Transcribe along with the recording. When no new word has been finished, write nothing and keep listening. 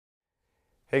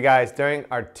Hey guys, during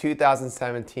our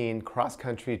 2017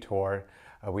 cross-country tour,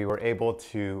 we were able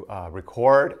to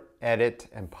record, edit,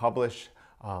 and publish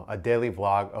a daily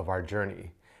vlog of our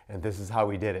journey. And this is how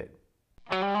we did it.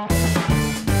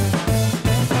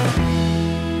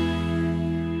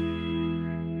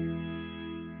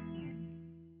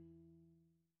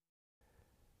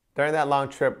 During that long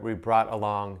trip, we brought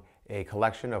along a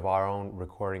collection of our own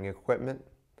recording equipment.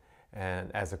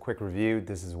 And as a quick review,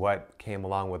 this is what came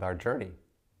along with our journey.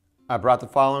 I brought the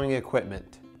following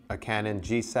equipment: a Canon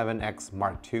G7X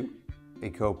Mark II, a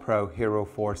GoPro Hero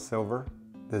 4 Silver,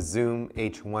 the Zoom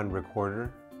H1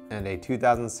 recorder, and a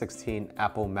 2016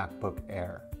 Apple MacBook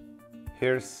Air.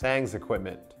 Here's Sang's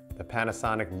equipment: the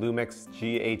Panasonic Lumix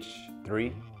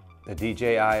GH3, the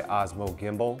DJI Osmo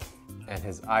gimbal, and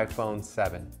his iPhone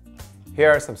 7.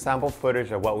 Here are some sample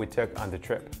footage of what we took on the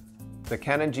trip. The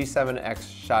Canon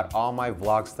G7X shot all my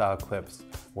vlog style clips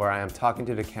where I am talking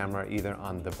to the camera either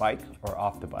on the bike or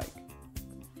off the bike.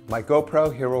 My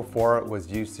GoPro Hero 4 was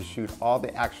used to shoot all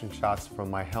the action shots from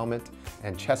my helmet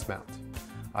and chest mount.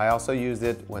 I also used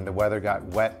it when the weather got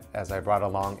wet, as I brought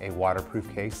along a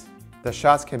waterproof case. The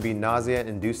shots can be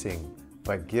nausea-inducing,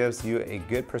 but gives you a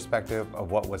good perspective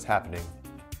of what was happening.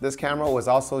 This camera was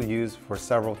also used for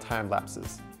several time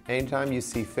lapses. Anytime you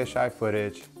see fisheye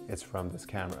footage, it's from this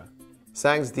camera.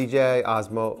 Sang's DJI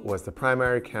Osmo was the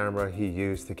primary camera he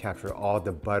used to capture all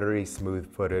the buttery smooth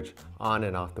footage on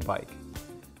and off the bike.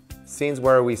 Scenes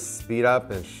where we speed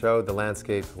up and show the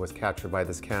landscape was captured by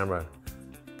this camera.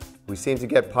 We seem to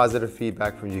get positive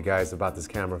feedback from you guys about this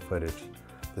camera footage.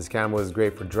 This camera was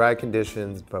great for dry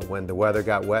conditions, but when the weather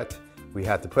got wet, we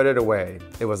had to put it away.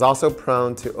 It was also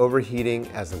prone to overheating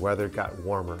as the weather got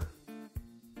warmer.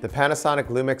 The Panasonic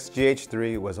Lumix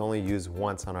GH3 was only used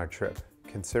once on our trip.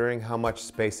 Considering how much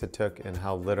space it took and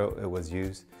how little it was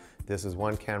used, this is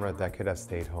one camera that could have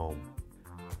stayed home.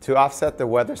 To offset the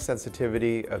weather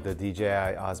sensitivity of the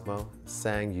DJI Osmo,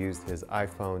 Sang used his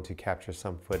iPhone to capture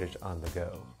some footage on the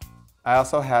go. I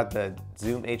also had the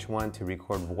Zoom H1 to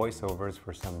record voiceovers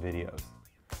for some videos.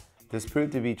 This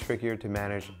proved to be trickier to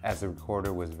manage as the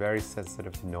recorder was very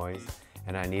sensitive to noise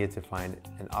and I needed to find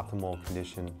an optimal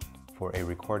condition for a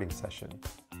recording session.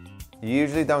 You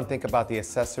usually don't think about the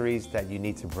accessories that you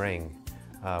need to bring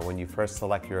when you first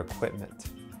select your equipment,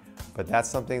 but that's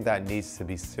something that needs to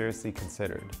be seriously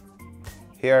considered.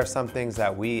 Here are some things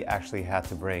that we actually had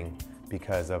to bring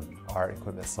because of our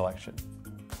equipment selection.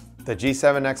 The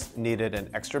G7X needed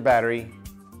an extra battery,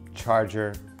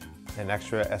 charger, and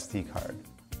extra SD card.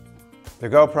 The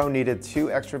GoPro needed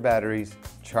 2 extra batteries,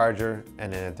 charger,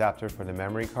 and an adapter for the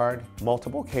memory card.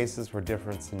 Multiple cases for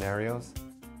different scenarios.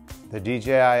 The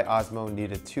DJI Osmo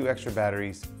needed 2 extra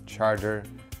batteries, charger,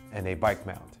 and a bike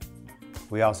mount.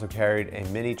 We also carried a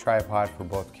mini tripod for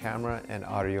both camera and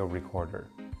audio recorder.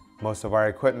 Most of our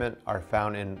equipment are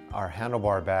found in our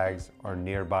handlebar bags or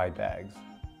nearby bags.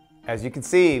 As you can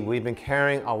see, we've been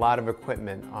carrying a lot of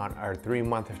equipment on our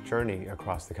 3-month journey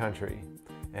across the country.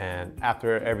 And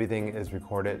after everything is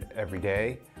recorded every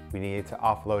day, we needed to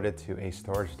offload it to a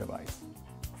storage device.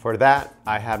 For that,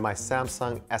 I had my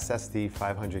Samsung SSD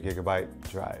 500GB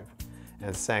drive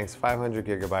and Sang's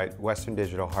 500GB Western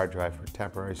Digital hard drive for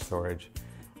temporary storage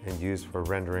and used for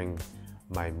rendering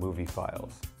my movie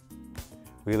files.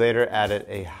 We later added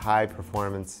a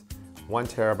high-performance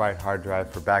 1TB hard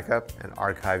drive for backup and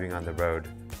archiving on the road.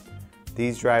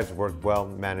 These drives worked well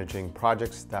managing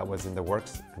projects that was in the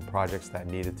works and projects that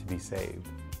needed to be saved.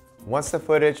 Once the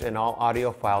footage and all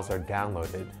audio files are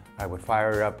downloaded, I would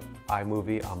fire up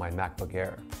iMovie on my MacBook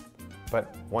Air.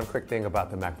 But one quick thing about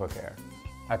the MacBook Air.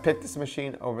 I picked this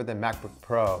machine over the MacBook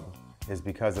Pro is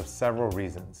because of several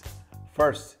reasons.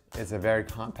 First, it's a very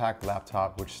compact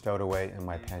laptop which stowed away in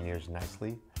my panniers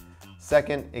nicely.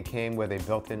 Second, it came with a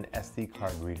built-in SD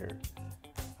card reader.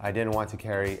 I didn't want to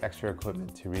carry extra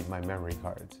equipment to read my memory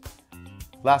cards.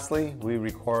 Lastly, we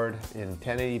record in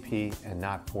 1080p and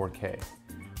not 4K,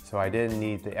 so I didn't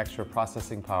need the extra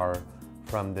processing power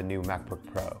from the new MacBook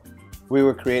Pro. We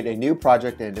will create a new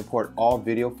project and import all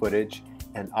video footage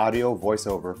and audio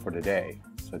voiceover for the day.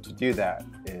 So to do that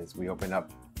is we open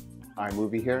up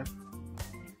iMovie here,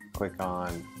 click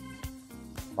on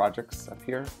projects up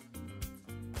here,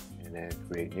 and then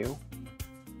create new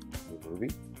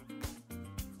movie.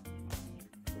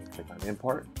 Click on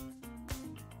import.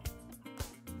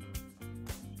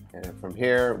 And then from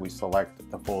here, we select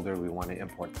the folder we want to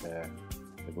import the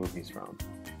movies from.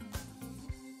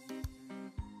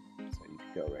 So you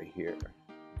can go right here,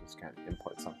 just kind of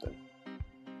import something.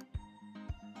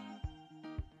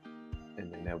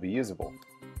 And then they'll be usable.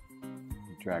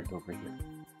 Dragged over here.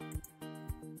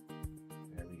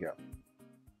 There we go.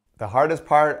 The hardest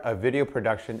part of video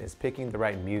production is picking the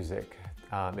right music.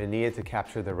 It needed to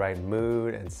capture the right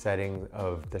mood and setting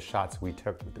of the shots we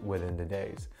took within the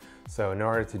days. So in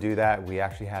order to do that, we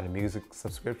actually had a music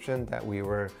subscription that we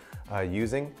were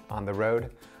using on the road.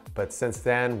 But since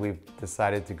then, we've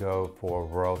decided to go for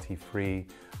royalty-free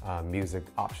music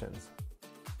options.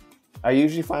 I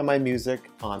usually find my music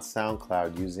on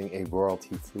SoundCloud using a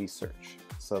royalty-free search.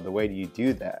 So the way you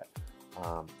do that,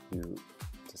 you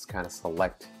just kind of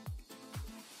select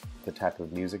the type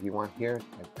of music you want here,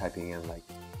 like typing in, like,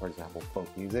 for example, folk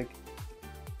music,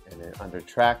 and then under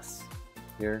tracks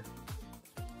here,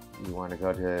 you want to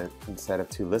go to, instead of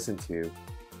to listen to,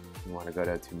 you want to go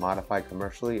to modify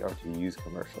commercially or to use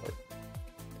commercially.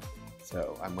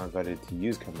 So I'm going to go to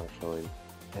use commercially,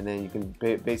 and then you can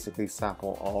basically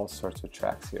sample all sorts of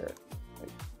tracks here,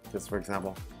 like this, for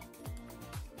example.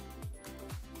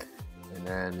 And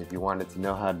then if you wanted to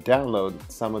know how to download,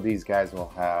 some of these guys will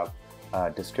have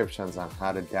descriptions on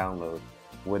how to download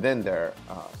within their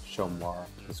show more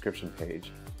description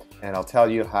page, and I'll tell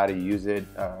you how to use it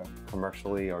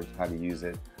commercially or how to use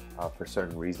it for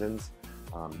certain reasons.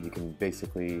 You can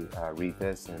basically read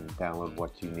this and download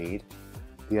what you need.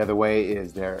 The other way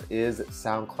is there is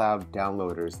SoundCloud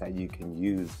downloaders that you can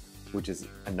use, which is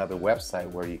another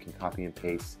website where you can copy and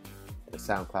paste the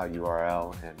SoundCloud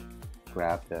URL and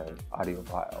grab the audio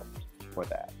file for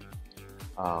that.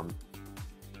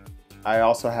 I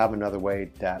also have another way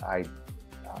that I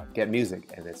get music,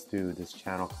 and it's through this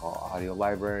channel called Audio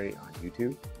Library on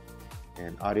YouTube.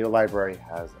 And Audio Library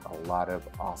has a lot of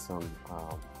awesome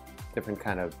different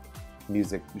kind of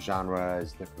music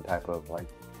genres, different type of like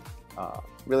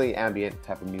really ambient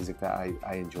type of music that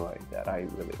I enjoy, that I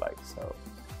really like. So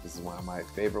this is one of my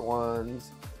favorite ones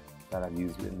that I've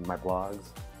used in my blogs.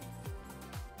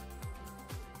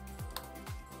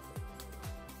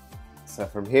 So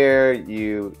from here,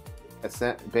 you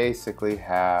basically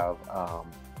have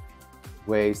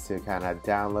ways to kind of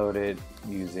download it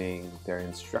using their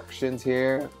instructions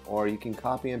here, or you can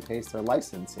copy and paste their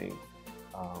licensing.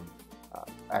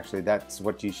 Actually, that's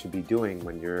what you should be doing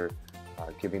when you're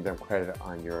giving them credit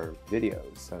on your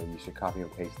videos. So you should copy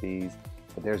and paste these,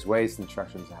 but there's ways,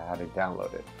 instructions on how to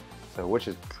download it, so which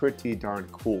is pretty darn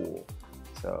cool.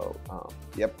 So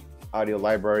yep, Audio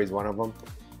Library is one of them.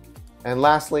 And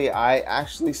lastly, I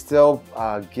actually still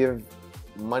give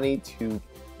money to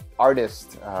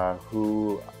artists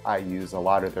who I use a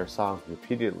lot of their songs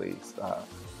repeatedly.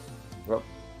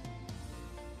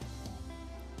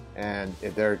 And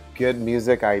if they're good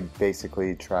music, I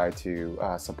basically try to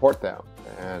support them,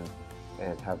 and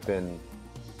have been,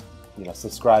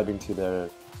 subscribing to their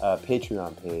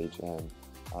Patreon page and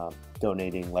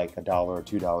donating like $1 or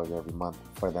 $2 every month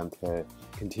for them to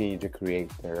continue to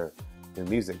create their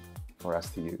music for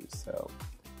us to use. So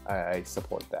I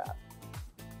support that.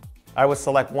 I would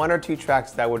select 1 or 2 tracks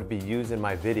that would be used in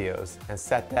my videos and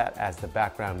set that as the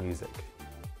background music.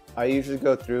 I usually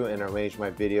go through and arrange my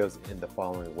videos in the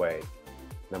following way.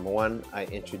 Number 1, I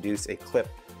introduce a clip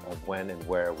of when and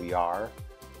where we are.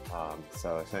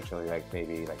 So essentially, like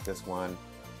maybe like this one,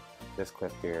 this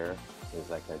clip here is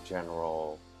like a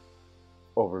general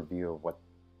overview of what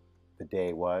the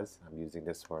day was. I'm using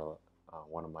this for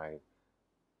one of my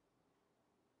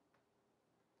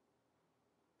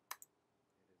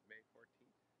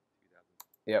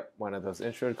one of those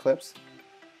intro clips.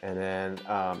 And then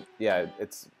yeah,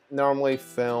 it's normally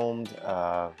filmed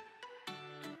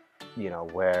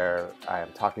where I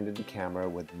am talking to the camera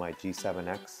with my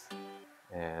G7X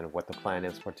and what the plan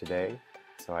is for today.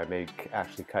 So I may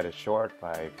actually cut it short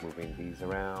by moving these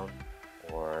around,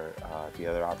 or the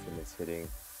other option is hitting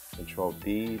Control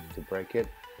B to break it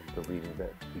and deleting the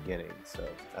beginning, so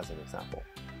as an example.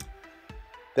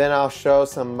 Then I'll show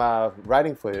some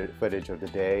riding footage of the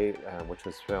day, which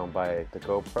was filmed by the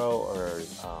GoPro or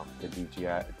the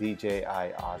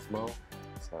DJI Osmo.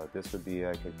 So this would be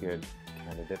like a good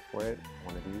candidate for it,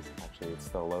 one of these. Actually, it's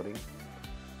still loading.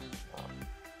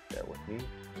 Bear with me. It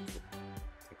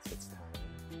takes its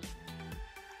time.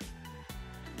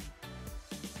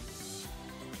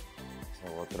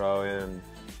 So we'll throw in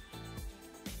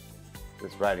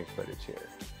this riding footage here.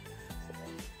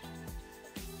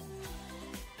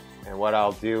 And what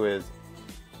I'll do is,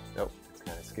 nope, it's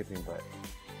kind of skipping, but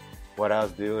what I'll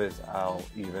do is I'll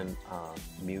even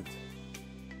mute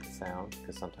the sound,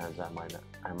 because sometimes I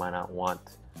might not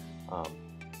want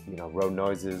road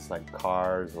noises like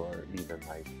cars, or even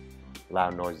like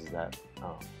loud noises that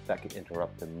can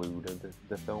interrupt the mood of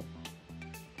the film.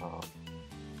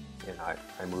 In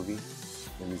iMovie,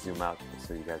 let me zoom out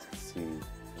so you guys can see in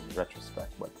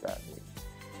retrospect what that means.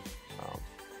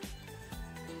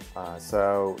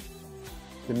 So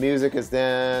The music is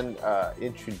then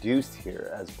introduced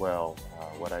here as well.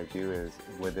 What I do is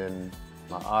within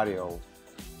my audio,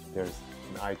 there's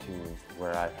an iTunes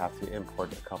where I have to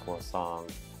import a couple of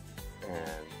songs,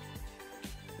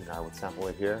 and I would sample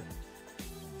it here.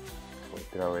 I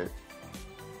would throw it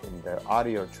in the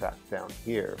audio track down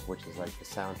here, which is like the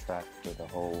soundtrack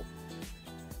for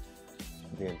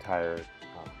the entire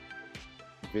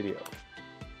video.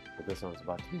 But this one's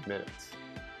about 2 minutes.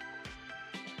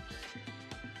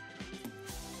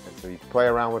 And so you play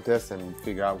around with this and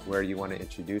figure out where you want to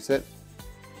introduce it.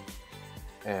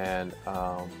 And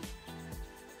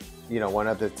one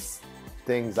of the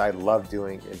things I love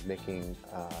doing is making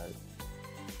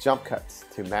jump cuts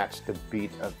to match the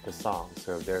beat of the song.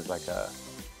 So if there's like a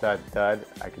thud thud,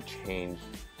 I could change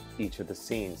each of the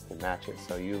scenes to match it.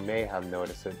 So you may have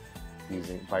noticed it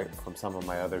from some of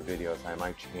my other videos. I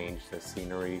might change the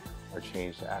scenery or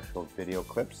change the actual video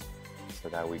clips so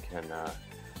that we can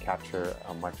capture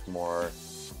a much more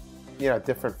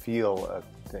different feel of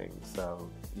things. So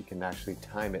you can actually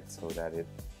time it so that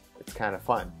it's kind of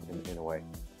fun in a way.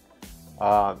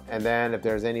 And then if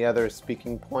there's any other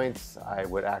speaking points, I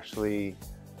would actually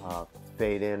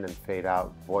fade in and fade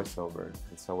out voiceover.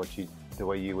 And so the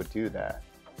way you would do that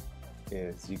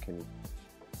is you can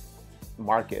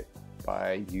mark it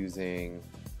by using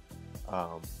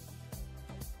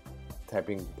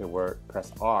typing the word,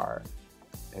 press R,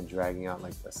 and dragging out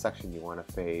like a section you want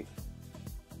to fade.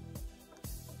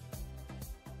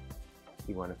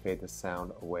 You want to fade the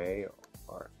sound away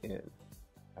or in.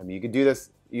 I mean, you could do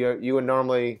this. You would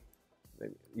normally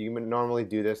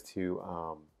do this to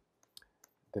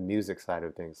the music side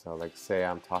of things. So like say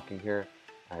I'm talking here,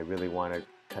 I really want to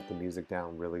cut the music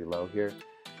down really low here.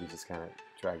 You just kind of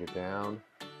drag it down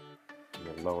and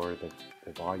then lower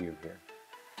the volume here.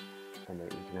 And then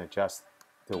you can adjust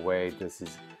the way this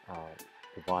is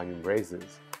the volume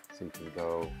raises. So you can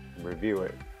go and review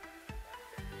it.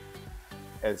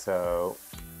 And so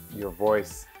your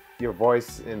voice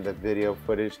in the video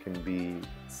footage can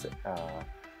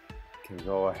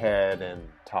go ahead and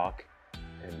talk,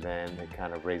 and then it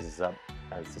kind of raises up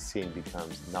as the scene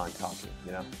becomes non-talking,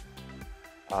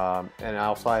 And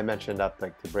also I mentioned that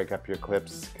like to break up your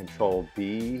clips, Control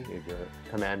B, if you're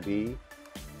Command B,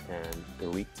 and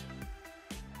delete.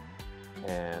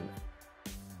 And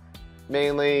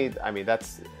mainly, I mean,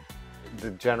 that's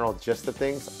the general gist of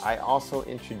things. I also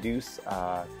introduce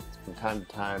from time to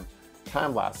time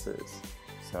time lapses.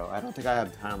 So I don't think I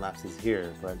have time lapses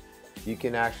here, but you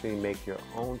can actually make your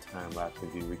own time lapse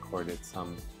if you recorded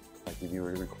if you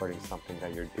were recording something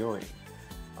that you're doing.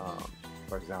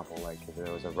 For example, like if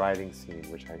there was a writing scene,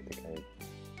 which I think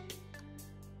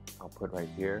I'll put right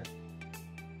here,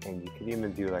 and you can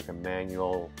even do like a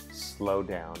manual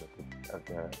slowdown of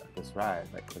this ride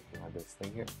by clicking on this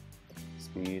thing here,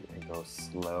 speed, and go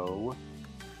slow,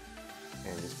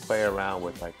 and just play around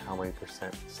with like how many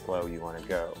percent slow you want to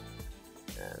go.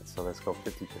 And so let's go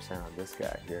 50% on this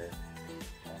guy here.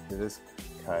 After this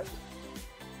cut,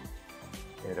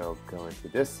 it'll go into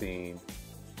this scene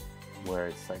where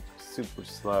it's like super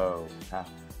slow, 50%.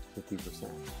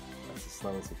 That's as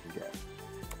slow as it can get.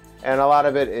 And a lot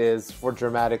of it is for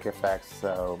dramatic effects.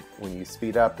 So when you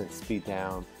speed up and speed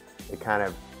down, it kind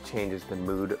of changes the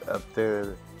mood of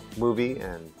the movie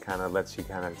and kind of lets you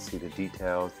kind of see the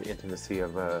details, the intimacy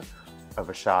of a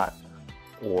shot.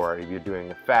 Or if you're doing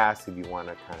it fast, if you want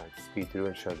to kind of speed through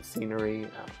and show the scenery,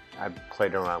 I've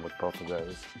played around with both of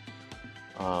those.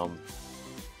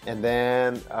 And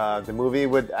then the movie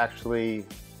would actually,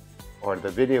 or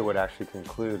the video would actually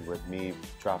conclude with me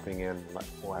dropping in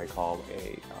what I call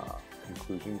a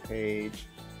conclusion page.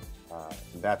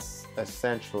 That's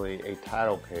essentially a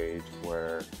title page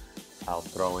where I'll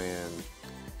throw in,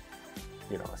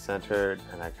 a centered,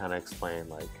 and I kind of explain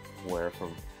like where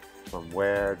from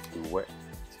where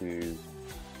to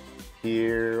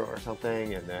here or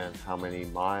something, and then how many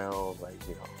miles,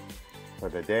 for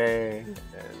the day,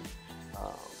 and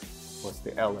what's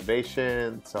the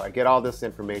elevation. So I get all this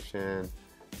information,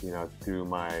 through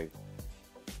my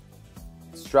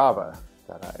Strava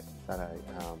that I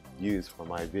use for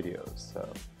my videos. So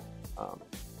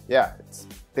yeah, it's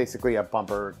basically a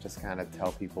bumper, just kind of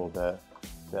tell people the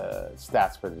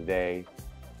stats for the day,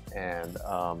 and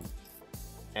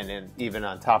then even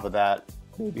on top of that,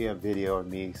 maybe a video of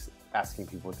me asking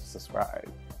people to subscribe.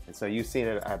 And so you've seen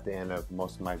it at the end of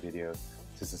most of my videos,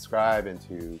 to subscribe and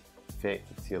to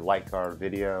like our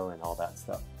video and all that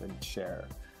stuff and share.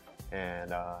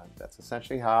 And that's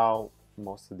essentially how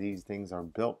most of these things are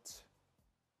built.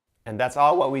 And that's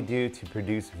all what we do to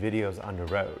produce videos on the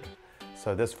road.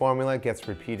 So this formula gets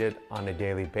repeated on a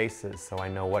daily basis, so I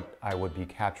know what I would be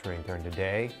capturing during the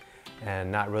day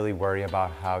and not really worry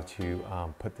about how to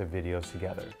put the videos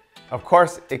together. Of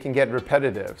course, it can get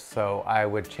repetitive, so I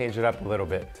would change it up a little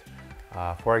bit.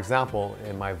 For example,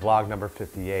 in my vlog number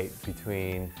 58,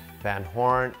 between Van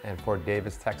Horn and Fort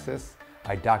Davis, Texas,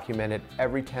 I documented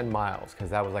every 10 miles because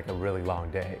that was like a really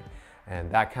long day. And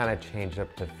that kind of changed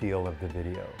up the feel of the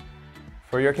video.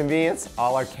 For your convenience,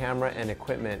 all our camera and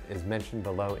equipment is mentioned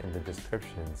below in the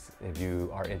descriptions if you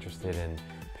are interested in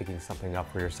picking something up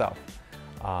for yourself.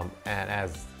 And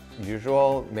as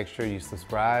usual, make sure you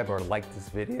subscribe or like this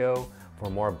video for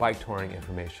more bike touring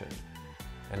information.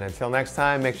 And until next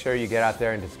time, make sure you get out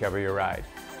there and discover your ride.